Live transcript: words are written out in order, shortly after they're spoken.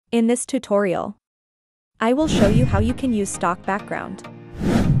In this tutorial, I will show you how you can use stock background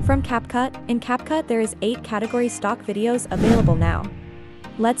from CapCut. In CapCut there is 8 category stock videos available now.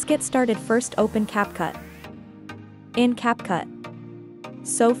 Let's get started. First open CapCut. In CapCut.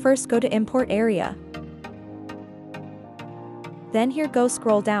 So first go to import area. Then here go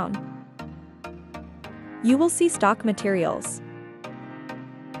scroll down. You will see stock materials.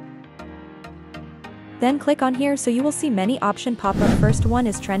 Then click on here so you will see many option pop up. First one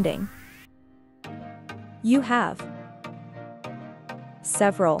is trending. You have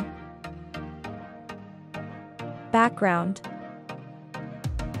several. Background.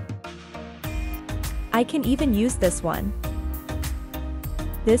 I can even use this one.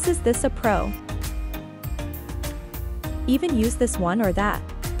 This is a pro. Even use this one or that.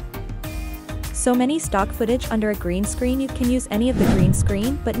 So many stock footage under a green screen. You can use any of the green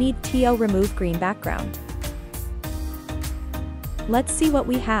screen but need to remove green background. Let's see what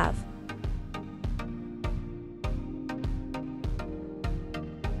we have.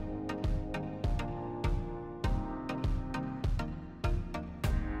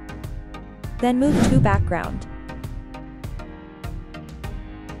 Then move to background.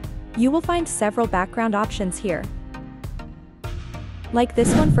 You will find several background options here. Like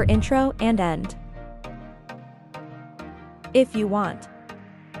this one for intro and end. If you want,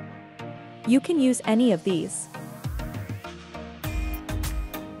 you can use any of these.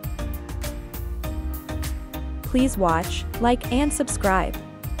 Please watch, like and subscribe.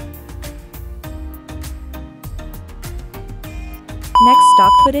 Next,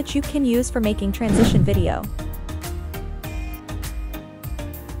 stock footage you can use for making transition video.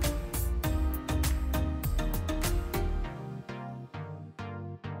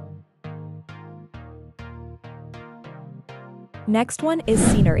 Next one is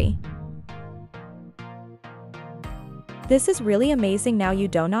scenery. This is really amazing. Now you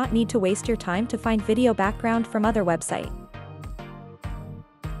do not need to waste your time to find video background from other website.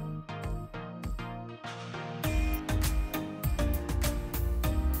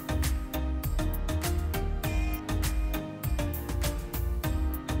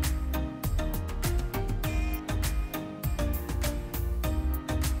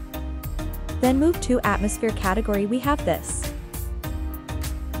 Then move to atmosphere category. We have this.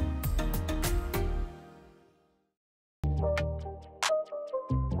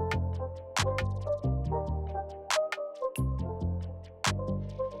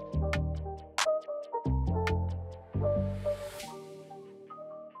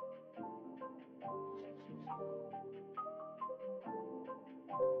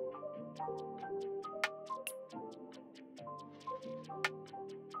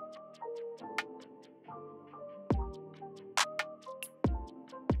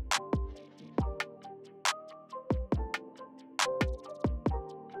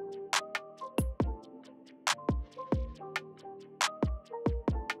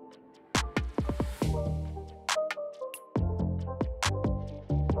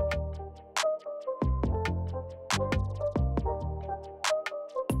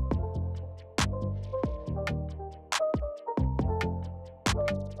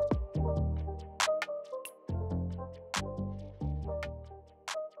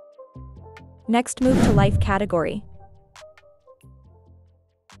 Next, move to life category.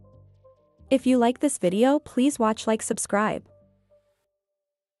 If you like this video, please watch, like, subscribe.